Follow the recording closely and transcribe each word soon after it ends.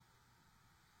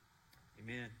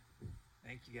Amen.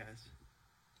 Thank you, guys.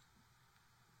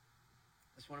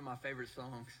 That's one of my favorite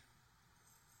songs.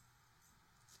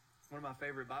 One of my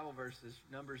favorite Bible verses,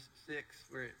 Numbers 6,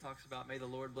 where it talks about, may the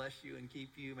Lord bless you and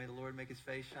keep you. May the Lord make his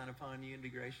face shine upon you and be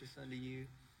gracious unto you.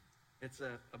 It's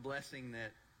a blessing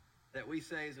that we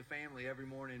say as a family every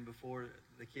morning before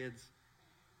the kids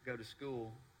go to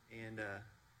school. And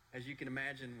as you can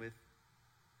imagine,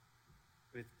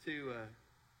 with two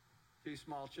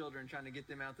small children, trying to get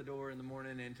them out the door in the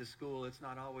morning and to school, it's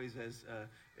not always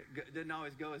it doesn't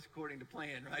always go as according to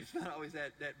plan, right? It's not always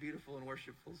that beautiful and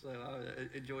worshipful. So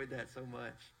I enjoyed that so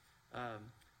much.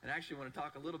 And I actually want to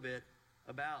talk a little bit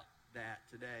about that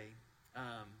today.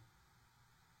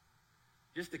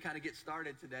 Just to kind of get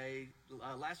started today,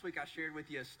 last week I shared with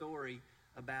you a story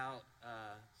about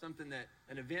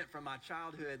an event from my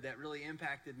childhood that really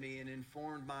impacted me and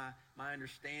informed my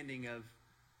understanding of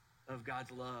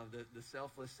God's love, the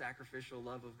selfless, sacrificial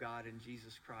love of God in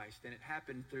Jesus Christ. And it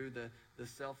happened through the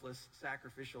selfless,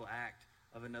 sacrificial act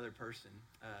of another person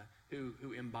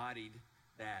who embodied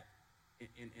that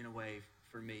in a way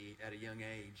for me at a young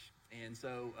age. And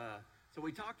so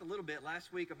we talked a little bit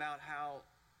last week about how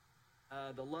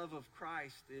the love of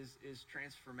Christ is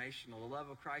transformational. The love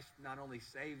of Christ not only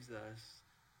saves us,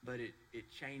 but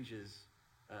it changes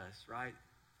us, right?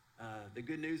 The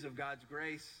good news of God's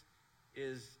grace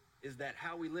is that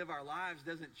how we live our lives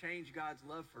doesn't change God's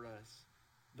love for us,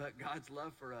 but God's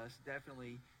love for us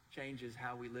definitely changes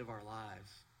how we live our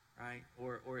lives, right?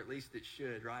 Or at least it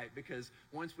should, right? Because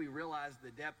once we realize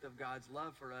the depth of God's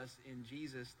love for us in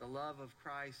Jesus, the love of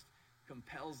Christ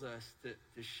compels us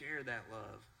to share that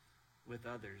love with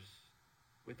others,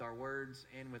 with our words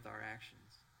and with our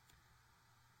actions.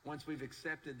 Once we've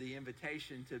accepted the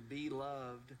invitation to be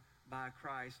loved by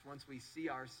Christ, once we see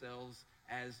ourselves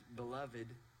as beloved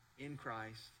in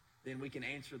Christ, then we can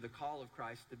answer the call of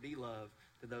Christ to be love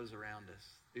to those around us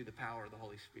through the power of the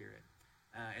Holy Spirit.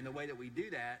 And the way that we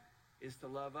do that is to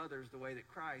love others the way that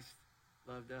Christ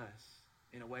loved us,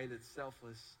 in a way that's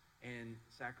selfless and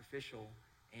sacrificial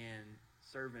and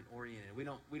servant-oriented. We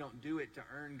don't do it to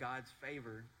earn God's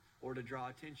favor or to draw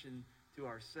attention to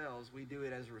ourselves. We do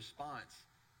it as a response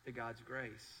to God's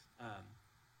grace.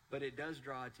 But it does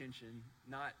draw attention,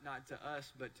 not to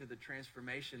us, but to the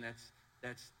transformation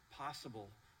that's possible,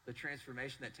 the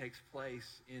transformation that takes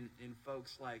place in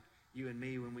folks like you and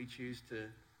me when we choose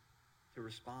to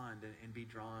respond and be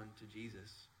drawn to Jesus.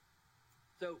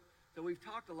 So we've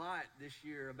talked a lot this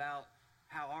year about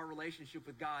how our relationship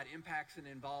with God impacts and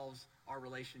involves our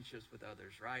relationships with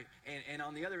others, right? And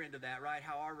on the other end of that, right,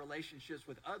 how our relationships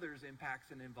with others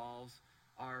impacts and involves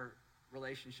our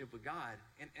relationship with God.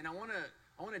 And I want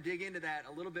to dig into that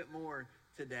a little bit more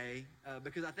today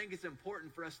because I think it's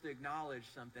important for us to acknowledge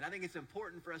something. I think it's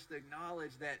important for us to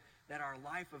acknowledge that our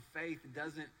life of faith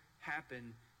doesn't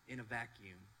happen in a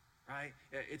vacuum, right?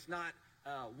 It's not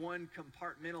one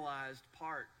compartmentalized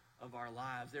part of our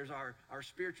lives. There's our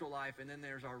spiritual life, and then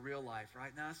there's our real life,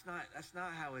 right? No, that's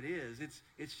not how it is.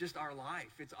 It's just our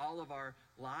life. It's all of our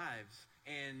lives.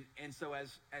 And so as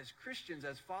Christians,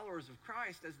 as followers of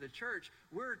Christ, as the church,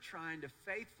 we're trying to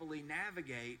faithfully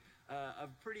navigate a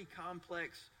pretty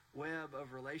complex web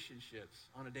of relationships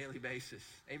on a daily basis.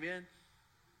 Amen?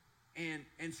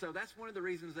 And so that's one of the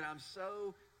reasons that I'm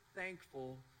so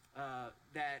thankful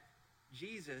that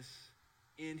Jesus,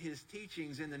 in his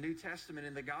teachings in the New Testament,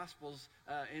 in the Gospels,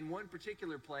 in one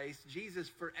particular place, Jesus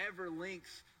forever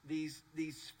links these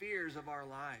spheres of our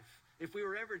life. If we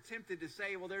were ever tempted to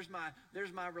say, well, there's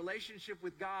my relationship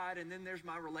with God, and then there's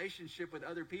my relationship with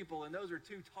other people, and those are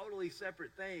two totally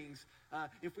separate things.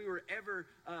 If we were ever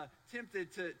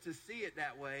tempted to see it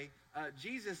that way,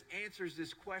 Jesus answers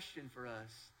this question for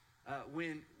us.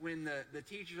 When the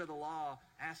teachers of the law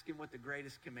asked him what the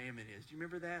greatest commandment is. Do you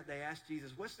remember that? They asked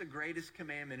Jesus, what's the greatest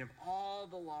commandment of all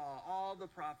the law, all the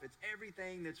prophets,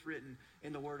 everything that's written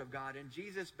in the Word of God? And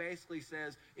Jesus basically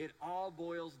says it all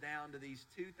boils down to these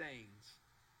two things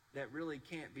that really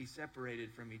can't be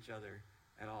separated from each other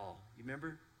at all. You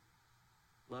remember?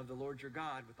 Love the Lord your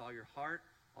God with all your heart,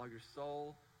 all your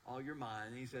soul, all your mind.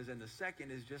 And he says, and the second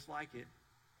is just like it.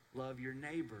 Love your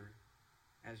neighbor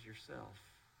as yourself.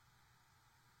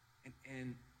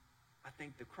 And I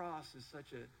think the cross is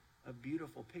such a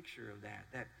beautiful picture of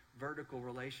that vertical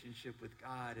relationship with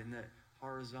God and the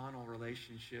horizontal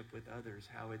relationship with others,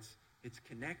 how it's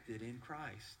connected in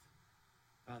Christ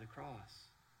by the cross.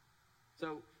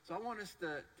 So I want us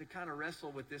to kind of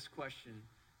wrestle with this question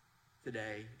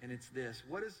today, and it's this.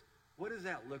 What does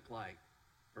that look like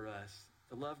for us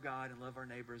to love God and love our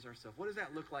neighbor as ourselves? What does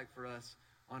that look like for us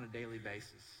on a daily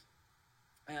basis?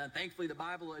 Thankfully, the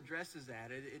Bible addresses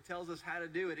that. It tells us how to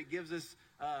do it. It gives us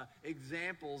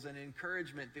examples and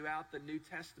encouragement throughout the New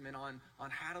Testament on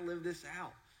how to live this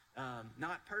out.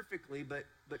 Not perfectly, but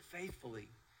faithfully.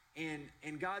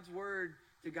 And God's word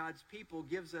to God's people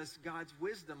gives us God's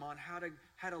wisdom on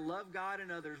how to love God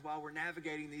and others while we're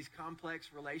navigating these complex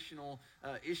relational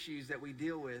issues that we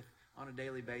deal with on a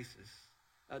daily basis.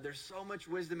 There's so much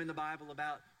wisdom in the Bible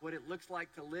about what it looks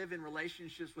like to live in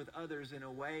relationships with others in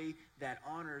a way that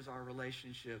honors our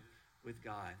relationship with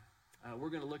God. We're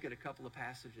going to look at a couple of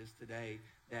passages today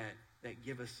that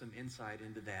give us some insight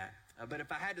into that. But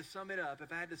if I had to sum it up,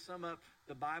 if I had to sum up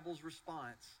the Bible's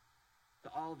response to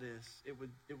all this,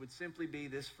 it would simply be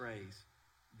this phrase: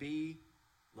 be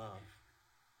love.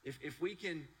 If we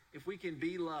can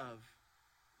be love,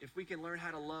 if we can learn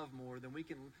how to love more, then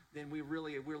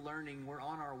we're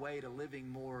on our way to living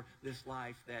more this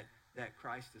life that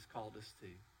Christ has called us to.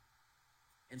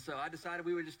 And so I decided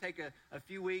we would just take a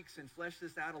few weeks and flesh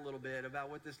this out a little bit about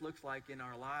what this looks like in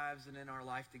our lives and in our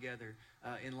life together,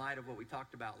 in light of what we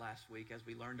talked about last week as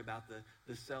we learned about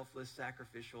the selfless,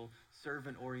 sacrificial,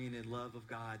 servant-oriented love of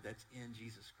God that's in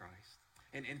Jesus Christ.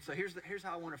 And so here's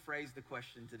how I want to phrase the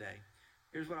question today.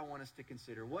 Here's what I want us to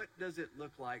consider. What does it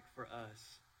look like for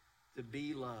us to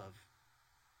be love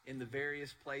in the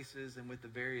various places and with the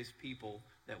various people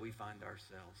that we find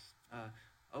ourselves?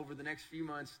 Over the next few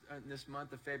months, this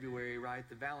month of February, right,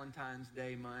 the Valentine's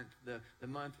Day month, the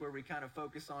month where we kind of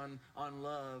focus on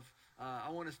love, I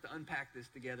want us to unpack this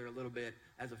together a little bit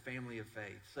as a family of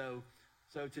faith.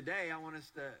 So today I want us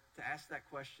to ask that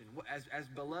question. As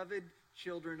beloved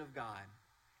children of God,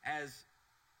 as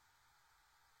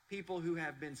people who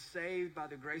have been saved by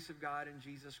the grace of God in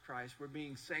Jesus Christ, we're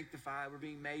being sanctified, we're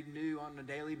being made new on a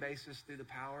daily basis through the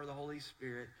power of the Holy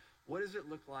Spirit. What does it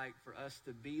look like for us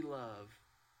to be love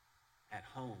at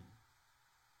home?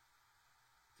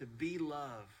 To be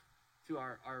love to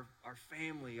our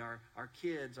family, our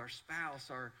kids, our spouse,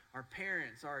 our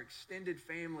parents, our extended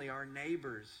family, our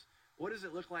neighbors. What does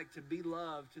it look like to be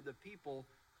love to the people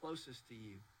closest to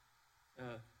you?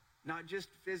 Not just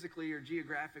physically or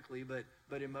geographically,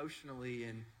 but emotionally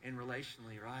and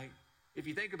relationally, right? If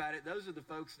you think about it, those are the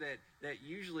folks that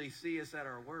usually see us at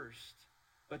our worst.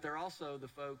 But they're also the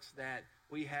folks that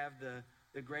we have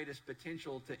the greatest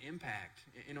potential to impact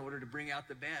in order to bring out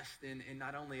the best in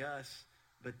not only us,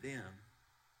 but them.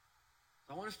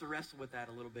 So I want us to wrestle with that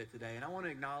a little bit today. And I want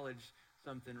to acknowledge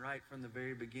something right from the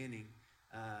very beginning.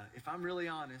 If I'm really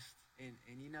honest, and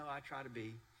you know I try to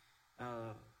be,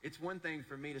 it's one thing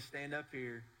for me to stand up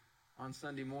here on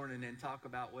Sunday morning and talk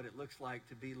about what it looks like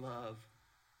to be love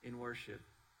in worship.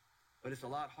 But it's a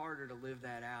lot harder to live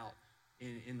that out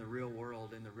in the real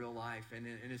world, in the real life,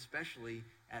 and especially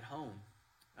at home.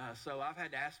 So I've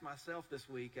had to ask myself this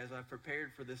week as I've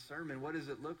prepared for this sermon, what does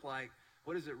it look like?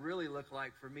 What does it really look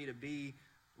like for me to be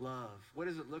love? What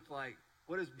does it look like?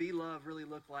 What does be love really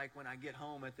look like when I get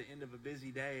home at the end of a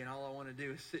busy day and all I want to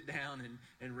do is sit down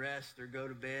and rest or go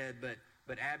to bed?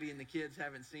 But Abby and the kids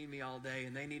haven't seen me all day,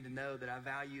 and they need to know that I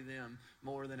value them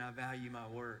more than I value my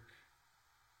work.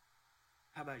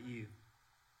 How about you?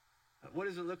 What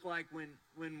does it look like when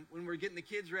we're getting the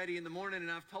kids ready in the morning and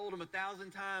I've told them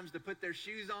 1,000 times to put their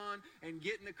shoes on and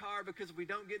get in the car, because if we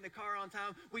don't get in the car on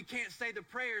time, we can't say the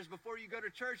prayers before you go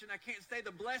to church, and I can't say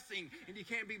the blessing, and you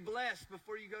can't be blessed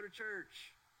before you go to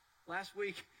church. Last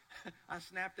week, I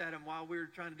snapped at them while we were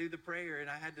trying to do the prayer, and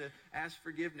I had to ask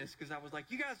forgiveness because I was like,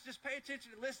 you guys just pay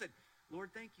attention and listen.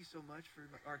 Lord, thank you so much for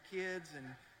our kids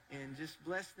and just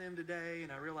bless them today.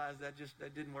 And I realized that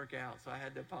didn't work out, so I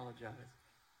had to apologize.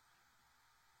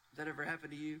 Has that ever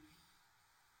happened to you?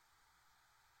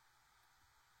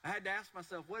 I had to ask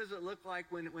myself, what does it look like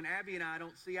when Abby and I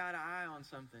don't see eye to eye on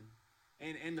something?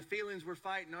 And the feelings we're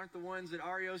fighting aren't the ones that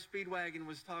REO Speedwagon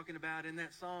was talking about in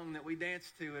that song that we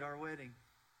danced to at our wedding.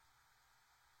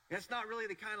 That's not really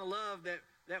the kind of love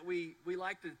that we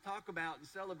like to talk about and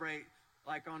celebrate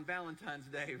like on Valentine's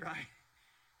Day, right?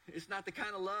 It's not the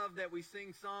kind of love that we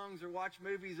sing songs or watch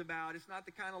movies about. It's not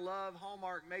the kind of love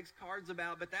Hallmark makes cards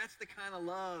about, but that's the kind of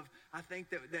love I think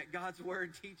that God's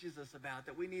Word teaches us about,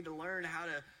 that we need to learn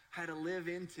how to live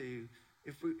into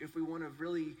if we want to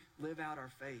really live out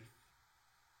our faith.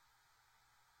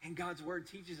 And God's Word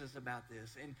teaches us about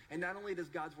this. And not only does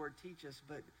God's Word teach us,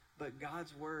 but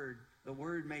God's Word, the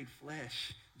Word made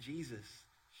flesh, Jesus,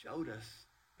 showed us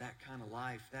that kind of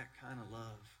life, that kind of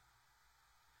love.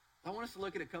 I want us to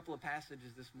look at a couple of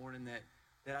passages this morning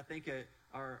that I think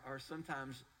are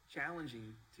sometimes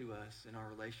challenging to us in our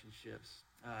relationships.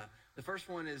 The first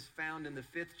one is found in the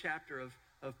 5th chapter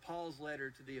of Paul's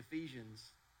letter to the Ephesians.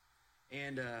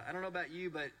 And I don't know about you,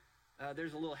 but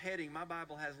there's a little heading. My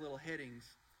Bible has little headings.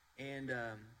 And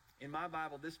in my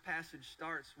Bible, this passage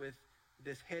starts with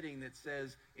this heading that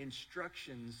says,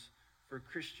 Instructions for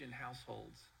Christian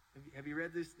Households. Have you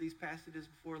read these passages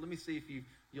before? Let me see if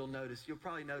you'll notice. You'll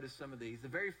probably notice some of these. The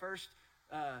very first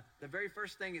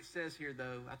thing it says here,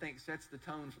 though, I think sets the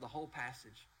tone for the whole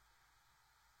passage.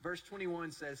 Verse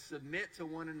 21 says, submit to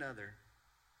one another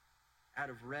out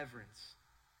of reverence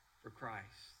for Christ.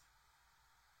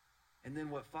 And then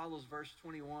what follows verse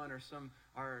 21 are some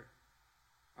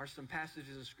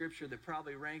passages of Scripture that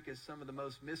probably rank as some of the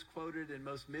most misquoted and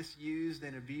most misused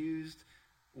and abused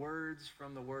words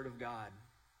from the Word of God.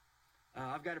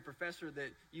 I've got a professor that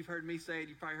you've heard me say it.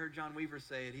 You probably heard John Weaver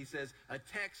say it. He says, a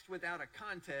text without a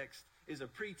context is a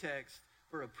pretext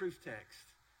for a proof text.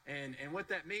 And what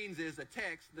that means is a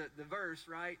text, the verse,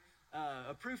 right?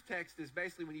 A proof text is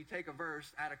basically when you take a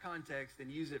verse out of context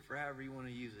and use it for however you want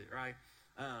to use it, right?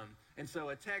 And so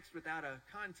a text without a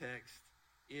context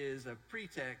is a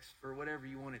pretext for whatever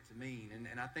you want it to mean.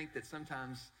 And I think that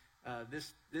sometimes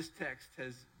this text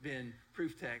has been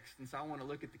proof text. And so I want to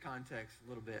look at the context a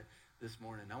little bit this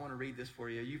morning. I want to read this for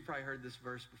you. You've probably heard this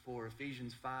verse before.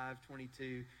 Ephesians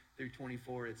 5:22 through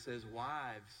 24. It says,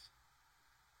 wives,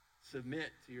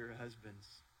 submit to your husbands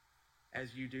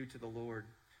as you do to the Lord.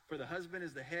 For the husband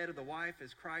is the head of the wife,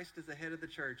 as Christ is the head of the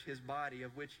church, his body,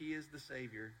 of which he is the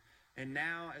Savior. And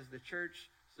now, as the church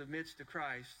submits to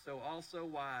Christ, so also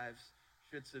wives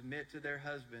should submit to their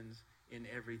husbands in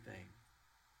everything.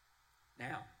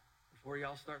 Now, before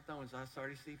y'all start throwing, so I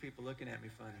already see people looking at me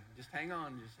funny. Just hang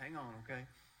on, okay?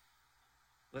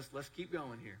 Let's keep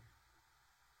going here.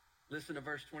 Listen to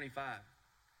verse 25.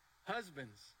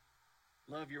 Husbands,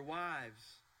 love your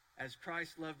wives as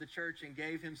Christ loved the church and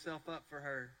gave himself up for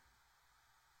her.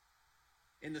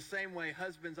 In the same way,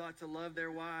 husbands ought to love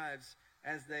their wives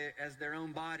as their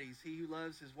own bodies. He who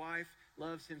loves his wife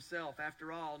loves himself.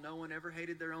 After all, no one ever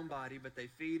hated their own body, but they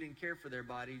feed and care for their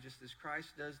body just as Christ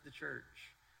does the church.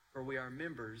 For we are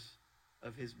members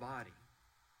of his body.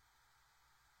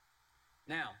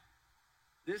 Now,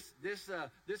 this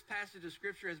passage of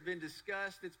Scripture has been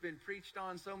discussed. It's been preached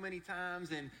on so many times,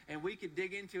 and we could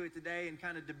dig into it today and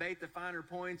kind of debate the finer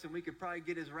points, and we could probably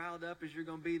get as riled up as you're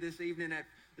going to be this evening at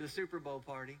the Super Bowl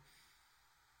party.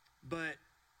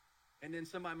 And then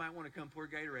somebody might want to come pour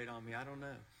Gatorade on me. I don't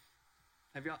know.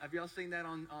 Have y'all seen that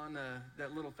on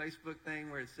that little Facebook thing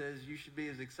where it says you should be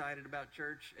as excited about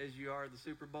church as you are the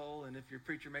Super Bowl, and if your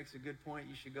preacher makes a good point,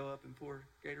 you should go up and pour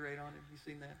Gatorade on him? You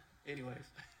seen that? Anyways,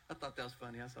 I thought that was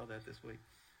funny. I saw that this week.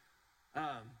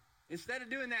 Instead of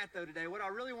doing that, though, today, what I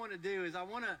really want to do is I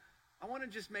want to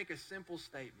just make a simple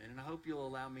statement, and I hope you'll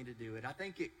allow me to do it. I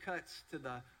think it cuts to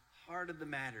the heart of the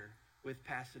matter with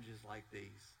passages like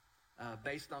these,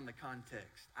 based on the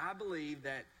context. I believe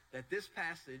that this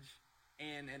passage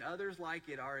and others like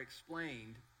it are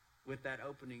explained with that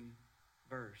opening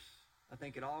verse. I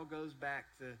think it all goes back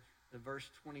to the verse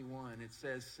 21. It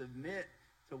says, submit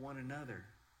to one another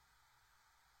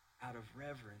out of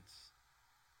reverence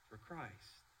for Christ.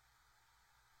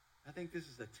 I think this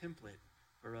is a template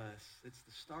for us. It's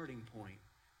the starting point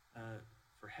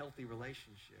for healthy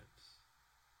relationships.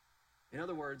 In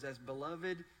other words, as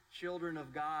beloved children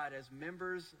of God, as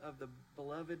members of the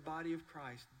beloved body of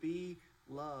Christ, be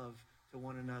love to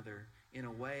one another in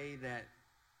a way that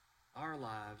our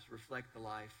lives reflect the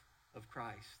life of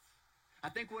Christ. I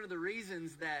think one of the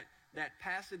reasons that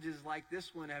passages like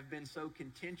this one have been so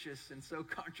contentious and so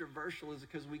controversial is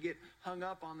because we get hung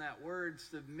up on that word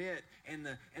submit and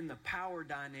the power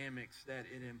dynamics that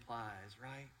it implies,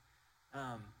 right?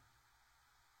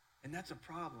 And that's a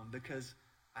problem because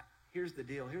here's the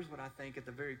deal. Here's what I think at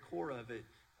the very core of it.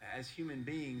 As human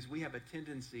beings, we have a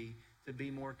tendency to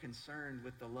be more concerned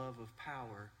with the love of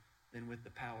power than with the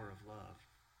power of love.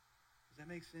 Does that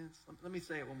make sense? Let me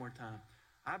say it one more time.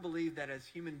 I believe that as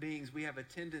human beings, we have a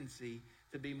tendency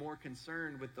to be more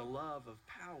concerned with the love of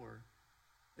power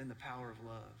than the power of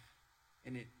love.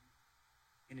 And it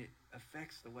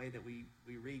affects the way that we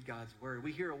read God's word.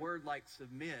 We hear a word like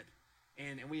submit,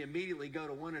 and we immediately go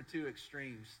to one or two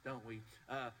extremes, don't we?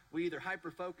 We either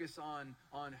hyper-focus on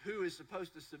who is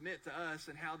supposed to submit to us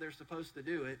and how they're supposed to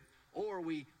do it, or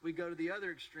we go to the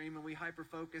other extreme and we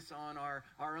hyper-focus on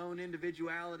our own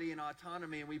individuality and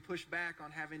autonomy, and we push back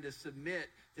on having to submit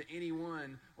to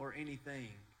anyone or anything.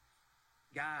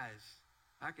 Guys,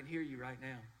 I can hear you right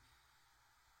now.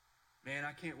 Man,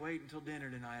 I can't wait until dinner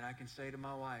tonight. I can say to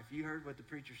my wife, you heard what the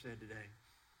preacher said today.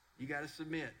 You got to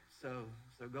submit. So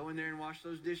go in there and wash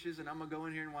those dishes, and I'm going to go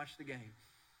in here and watch the game.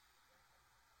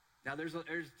 Now, there's at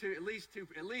least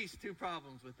two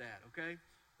problems with that, okay?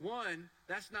 One,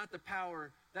 that's not the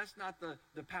power. That's not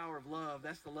the power of love.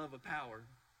 That's the love of power.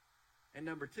 And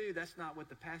number two, that's not what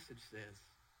the passage says.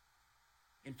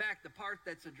 In fact, the part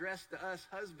that's addressed to us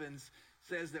husbands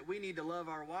says that we need to love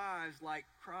our wives like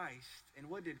Christ. And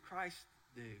what did Christ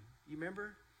do? You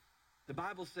remember? The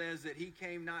Bible says that he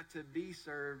came not to be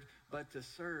served, but to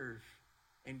serve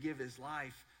and give his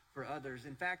life for others.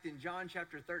 In fact, in John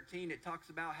chapter 13, it talks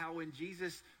about how when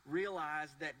Jesus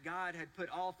realized that God had put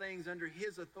all things under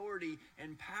his authority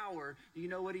and power, do you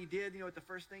know what he did? You know what the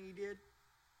first thing he did?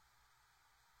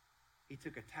 He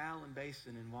took a towel and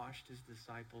basin and washed his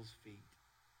disciples' feet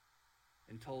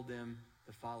and told them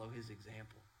to follow his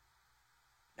example.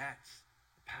 That's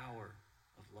the power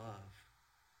of love.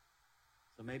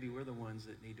 So maybe we're the ones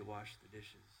that need to wash the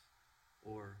dishes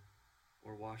or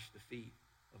wash the feet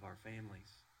of our families.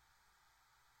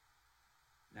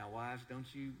 Now, wives, don't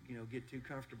you get too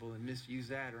comfortable and misuse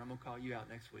that, or I'm going to call you out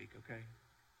next week, okay?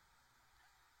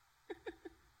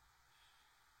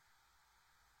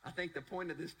 I think the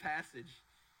point of this passage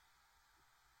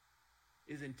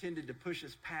is intended to push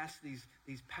us past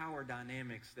these power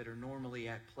dynamics that are normally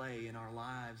at play in our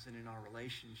lives and in our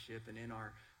relationship and in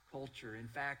our culture. In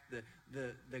fact,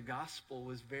 the gospel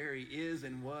was very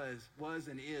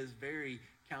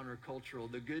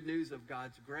countercultural. The good news of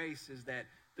God's grace is that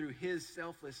through his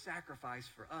selfless sacrifice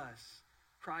for us,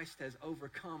 Christ has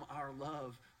overcome our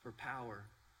love for power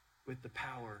with the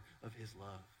power of his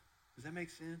love. Does that make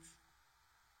sense?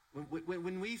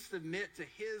 When we submit to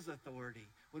his authority,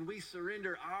 when we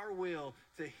surrender our will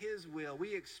to his will,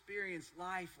 we experience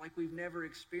life like we've never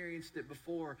experienced it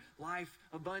before. Life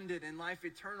abundant and life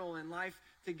eternal and life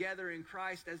together in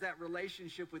Christ, as that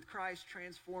relationship with Christ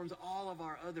transforms all of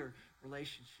our other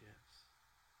relationships.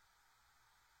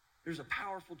 There's a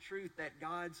powerful truth that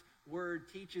God's word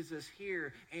teaches us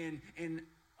here and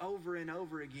over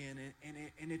again.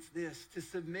 And it's this: to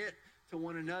submit to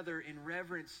one another in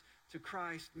reverence to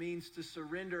Christ means to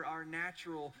surrender our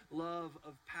natural love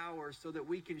of power so that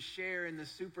we can share in the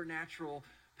supernatural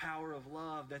power of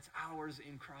love that's ours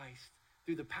in Christ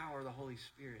through the power of the Holy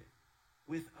Spirit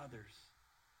with others.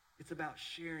 It's about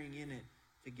sharing in it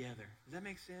together. Does that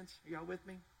make sense? Are y'all with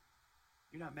me?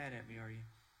 You're not mad at me, are you?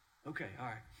 Okay, all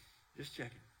right. Just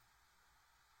checking.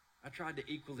 I tried to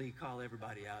equally call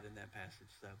everybody out in that passage,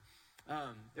 so...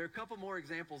 there are a couple more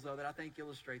examples, though, that I think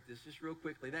illustrate this just real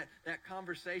quickly. That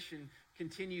conversation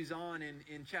continues on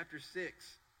in chapter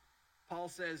 6. Paul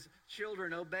says,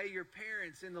 "Children, obey your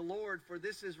parents in the Lord, for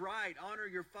this is right. Honor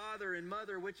your father and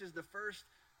mother, which is the first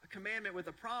commandment with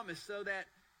a promise, so that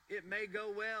it may go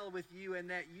well with you and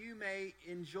that you may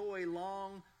enjoy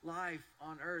long life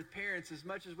on earth." Parents, as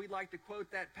much as we'd like to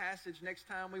quote that passage next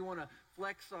time we want to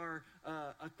flex our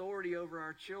authority over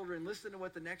our children, listen to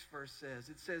what the next verse says.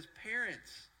 It says,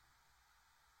 "Parents,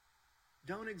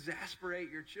 don't exasperate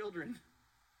your children.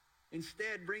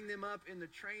 Instead, bring them up in the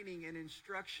training and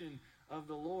instruction of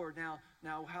the Lord." Now,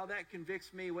 how that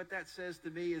convicts me, what that says to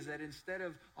me is that instead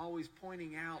of always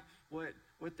pointing out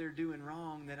what they're doing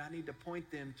wrong, that I need to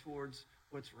point them towards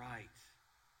what's right.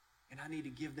 And I need to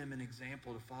give them an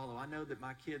example to follow. I know that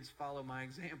my kids follow my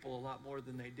example a lot more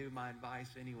than they do my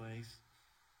advice anyways.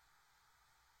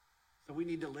 So we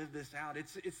need to live this out.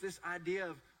 It's this idea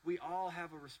of we all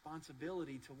have a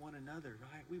responsibility to one another,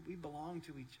 right? We belong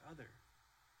to each other.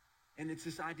 And it's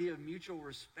this idea of mutual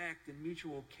respect and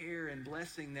mutual care and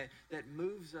blessing that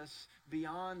moves us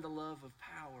beyond the love of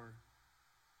power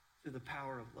to the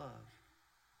power of love.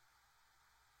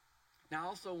 Now, I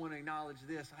also want to acknowledge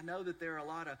this. I know that there are a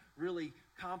lot of really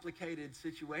complicated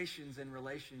situations and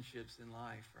relationships in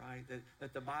life, right?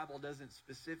 That the Bible doesn't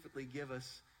specifically give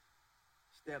us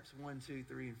steps 1, 2,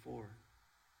 3, and 4.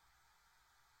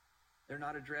 They're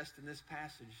not addressed in this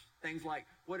passage. Things like,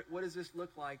 what does this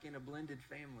look like in a blended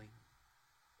family?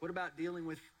 What about dealing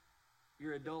with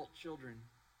your adult children?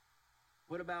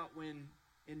 What about when,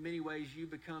 in many ways, you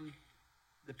become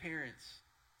the parents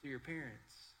to your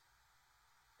parents?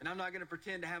 And I'm not going to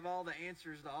pretend to have all the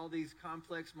answers to all these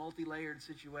complex, multi-layered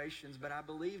situations, but I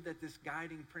believe that this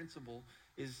guiding principle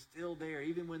is still there,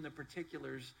 even when the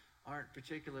particulars aren't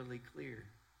particularly clear.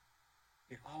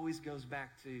 It always goes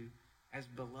back to, as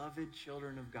beloved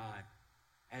children of God,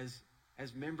 as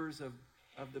members of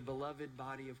the beloved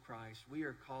body of Christ, we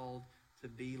are called to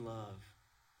be love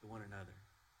to one another.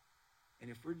 And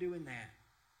if we're doing that,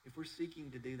 if we're seeking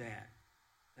to do that,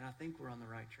 then I think we're on the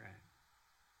right track.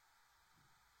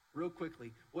 Real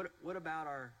quickly, what about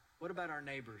our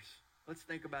neighbors? Let's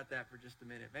think about that for just a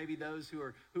minute. Maybe those who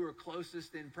are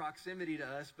closest in proximity to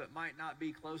us, but might not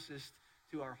be closest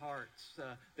to our hearts.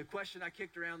 The question I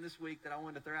kicked around this week that I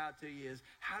wanted to throw out to you is,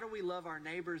 how do we love our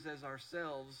neighbors as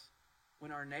ourselves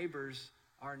when our neighbors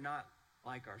are not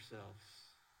like ourselves?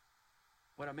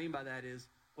 What I mean by that is,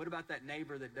 what about that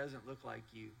neighbor that doesn't look like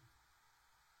you,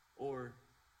 or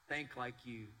think like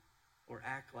you, or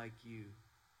act like you,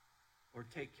 or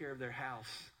take care of their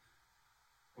house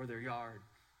or their yard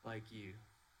like you?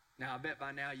 Now, I bet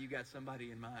by now you got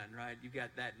somebody in mind, right? You got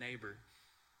that neighbor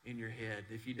in your head.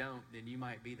 If you don't, then you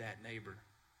might be that neighbor,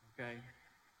 okay?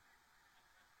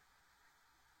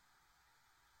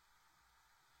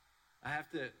 I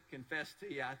have to confess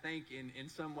to you, I think in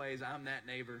some ways I'm that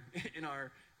neighbor in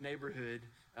our neighborhood.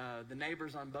 The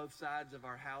neighbors on both sides of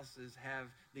our houses have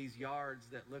these yards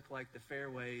that look like the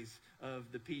fairways of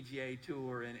the PGA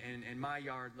Tour, and my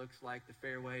yard looks like the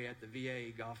fairway at the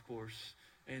VA golf course.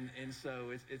 And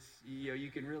so it's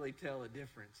you can really tell a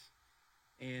difference.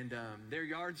 And their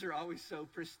yards are always so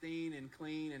pristine and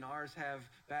clean, and ours have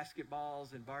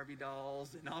basketballs and Barbie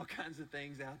dolls and all kinds of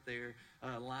things out there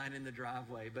lining the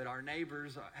driveway. But our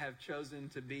neighbors have chosen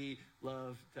to be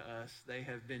love to us.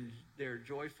 They're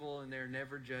joyful and they're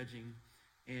never judging.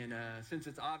 And since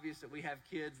it's obvious that we have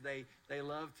kids, they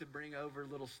love to bring over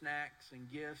little snacks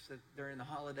and gifts during the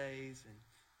holidays. And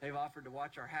they've offered to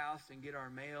watch our house and get our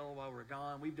mail while we're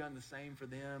gone. We've done the same for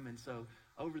them. And so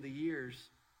over the years,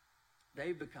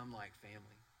 they've become like family.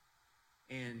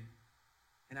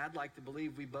 And I'd like to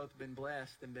believe we've both been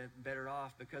blessed and been better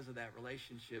off because of that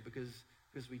relationship, because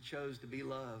we chose to be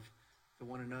love to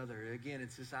one another. Again,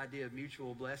 it's this idea of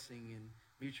mutual blessing and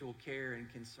mutual care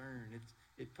and concern.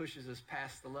 It pushes us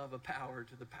past the love of power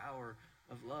to the power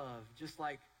of love, just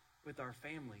like with our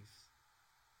families.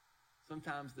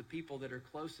 Sometimes the people that are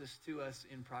closest to us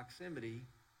in proximity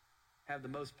have the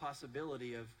most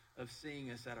possibility of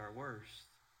seeing us at our worst.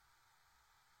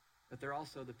 But they're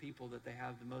also the people that they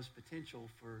have the most potential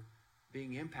for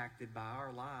being impacted by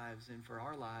our lives, and for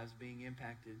our lives being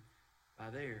impacted by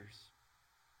theirs.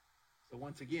 So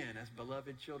once again, as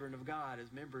beloved children of God, as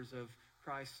members of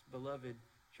Christ's beloved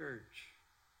church,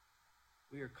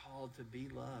 we are called to be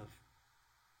love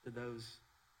to those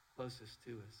closest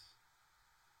to us.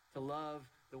 To love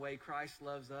the way Christ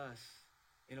loves us,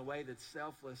 in a way that's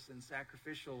selfless and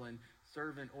sacrificial and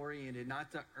servant-oriented,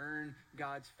 not to earn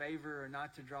God's favor or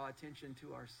not to draw attention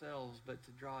to ourselves, but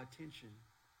to draw attention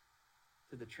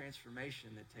to the transformation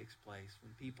that takes place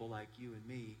when people like you and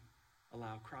me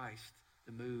allow Christ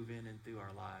to move in and through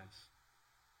our lives.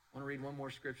 I want to read one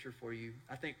more scripture for you.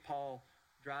 I think Paul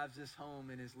drives this home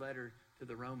in his letter to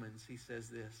the Romans. He says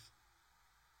this.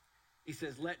 He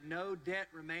says, "Let no debt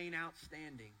remain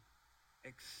outstanding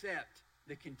except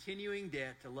the continuing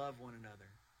debt to love one another.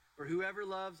 For whoever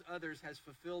loves others has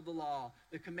fulfilled the law.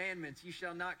 The commandments, you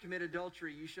shall not commit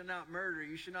adultery, you shall not murder,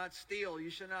 you shall not steal, you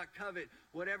shall not covet.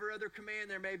 Whatever other command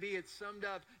there may be, it's summed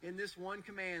up in this one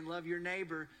command: love your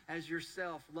neighbor as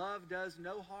yourself. Love does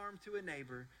no harm to a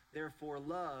neighbor. Therefore,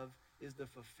 love is the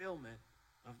fulfillment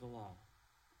of the law."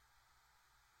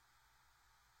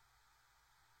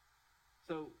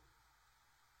 So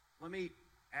let me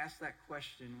ask that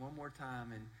question one more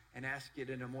time and ask it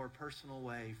in a more personal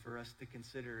way for us to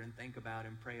consider and think about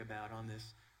and pray about on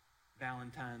this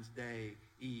Valentine's Day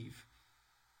Eve.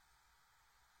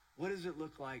 What does it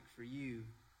look like for you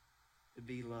to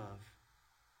be love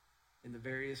in the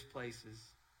various places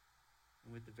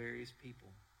and with the various people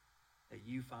that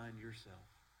you find yourself?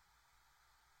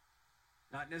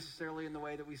 Not necessarily in the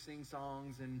way that we sing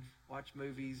songs and watch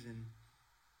movies and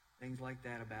things like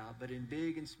that about, but in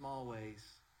big and small ways.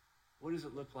 What does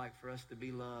it look like for us to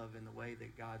be love in the way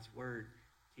that God's word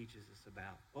teaches us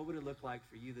about? What would it look like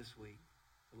for you this week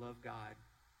to love God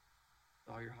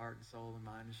with all your heart and soul and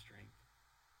mind and strength,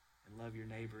 and love your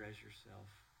neighbor as yourself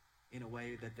in a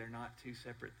way that they're not two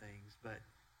separate things, but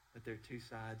they're two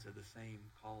sides of the same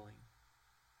calling,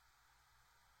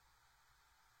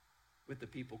 with the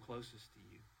people closest to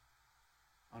you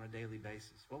on a daily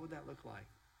basis? What would that look like?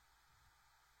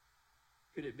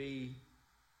 Could it be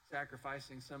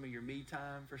sacrificing some of your me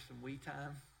time for some we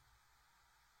time?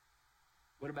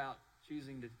 What about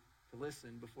choosing to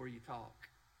listen before you talk?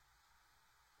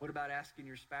 What about asking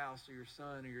your spouse or your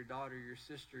son or your daughter, your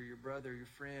sister, your brother, your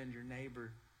friend, your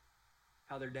neighbor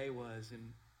how their day was,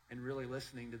 and really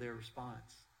listening to their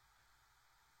response?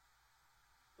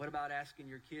 What about asking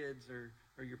your kids or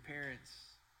your parents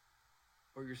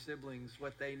or your siblings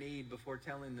what they need before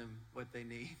telling them what they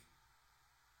need?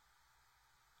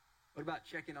 What about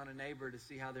checking on a neighbor to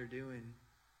see how they're doing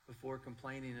before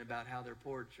complaining about how their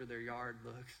porch or their yard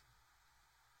looks?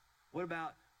 What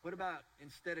about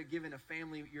instead of giving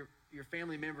your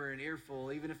family member an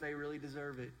earful, even if they really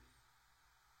deserve it,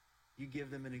 you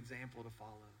give them an example to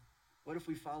follow? What if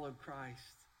we followed Christ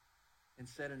and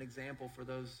set an example for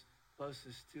those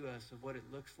closest to us of what it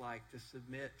looks like to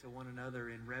submit to one another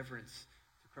in reverence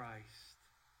to Christ,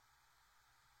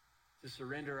 to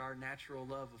surrender our natural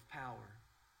love of power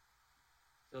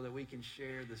so that we can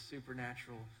share the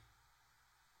supernatural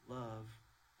love,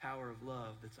 power of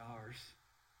love that's ours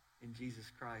in Jesus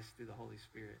Christ through the Holy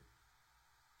Spirit.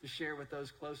 To share with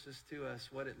those closest to us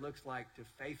what it looks like to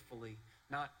faithfully,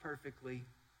 not perfectly,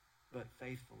 but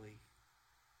faithfully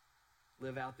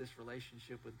live out this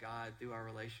relationship with God through our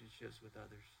relationships with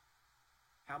others.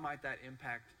 How might that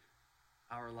impact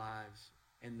our lives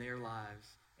and their lives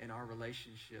and our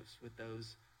relationships with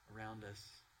those around us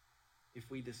if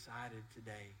we decided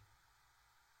today,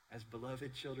 as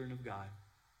beloved children of God,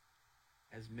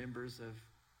 as members of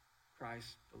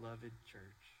Christ's beloved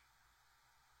church,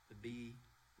 to be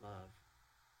love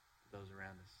to those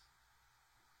around us?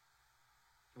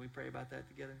 Can we pray about that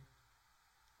together?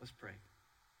 Let's pray.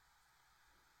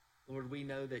 Lord, we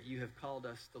know that you have called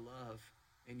us to love,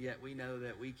 and yet we know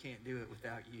that we can't do it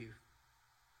without you.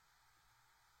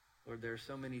 Lord, there are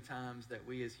so many times that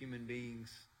we as human beings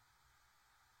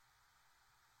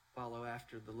follow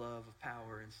after the love of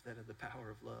power instead of the power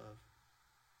of love.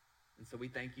 And so we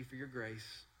thank you for your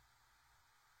grace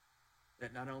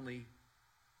that not only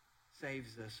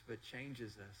saves us, but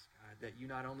changes us, God. That you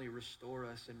not only restore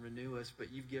us and renew us,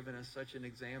 but you've given us such an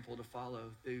example to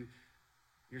follow through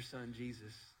your Son,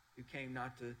 Jesus, who came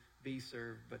not to be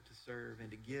served, but to serve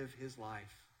and to give his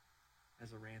life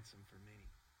as a ransom for many.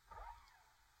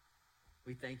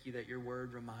 We thank you that your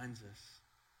word reminds us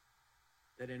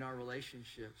that in our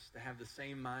relationships to have the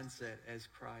same mindset as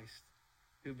Christ,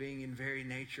 who being in very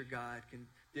nature God,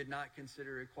 did not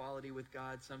consider equality with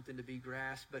God something to be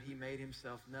grasped, but he made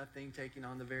himself nothing, taking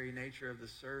on the very nature of the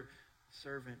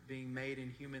servant, being made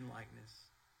in human likeness,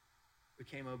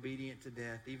 became obedient to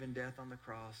death, even death on the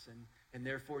cross. And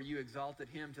therefore you exalted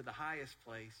him to the highest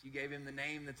place. You gave him the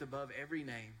name that's above every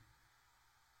name,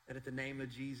 that at the name of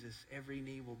Jesus, every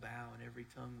knee will bow and every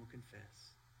tongue will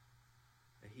confess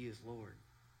that he is Lord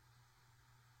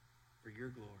for your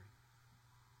glory.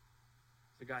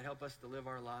 So God, help us to live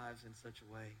our lives in such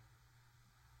a way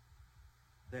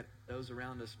that those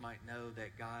around us might know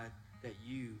that God, that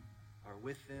you are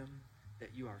with them, that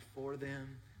you are for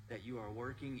them, that you are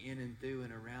working in and through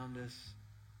and around us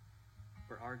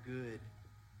for our good,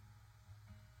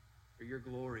 for your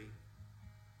glory,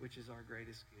 which is our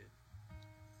greatest good.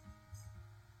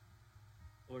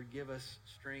 Lord, give us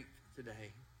strength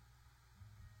today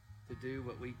to do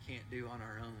what we can't do on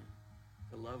our own,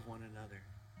 to love one another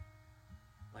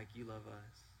like you love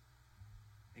us.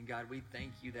 And God, we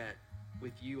thank you that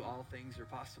with you all things are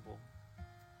possible.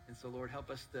 And so, Lord, help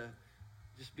us to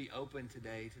just be open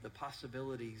today to the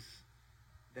possibilities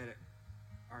that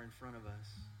are in front of us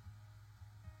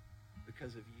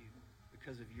because of you,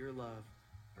 because of your love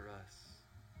for us.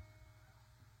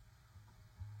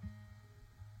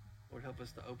 Lord, help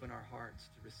us to open our hearts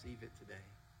to receive it today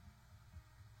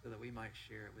so that we might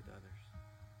share it with others.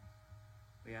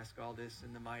 We ask all this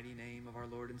in the mighty name of our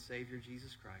Lord and Savior,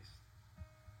 Jesus Christ.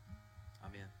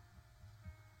 Amen.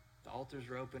 The altars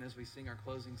are open as we sing our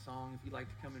closing song. If you'd like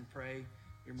to come and pray,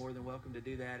 you're more than welcome to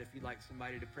do that. If you'd like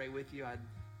somebody to pray with you, I'd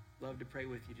love to pray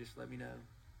with you. Just let me know.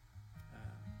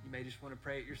 You may just want to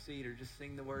pray at your seat or just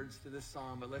sing the words to this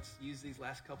song, but let's use these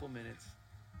last couple minutes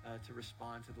to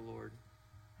respond to the Lord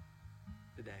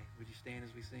today. Would you stand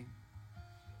as we sing?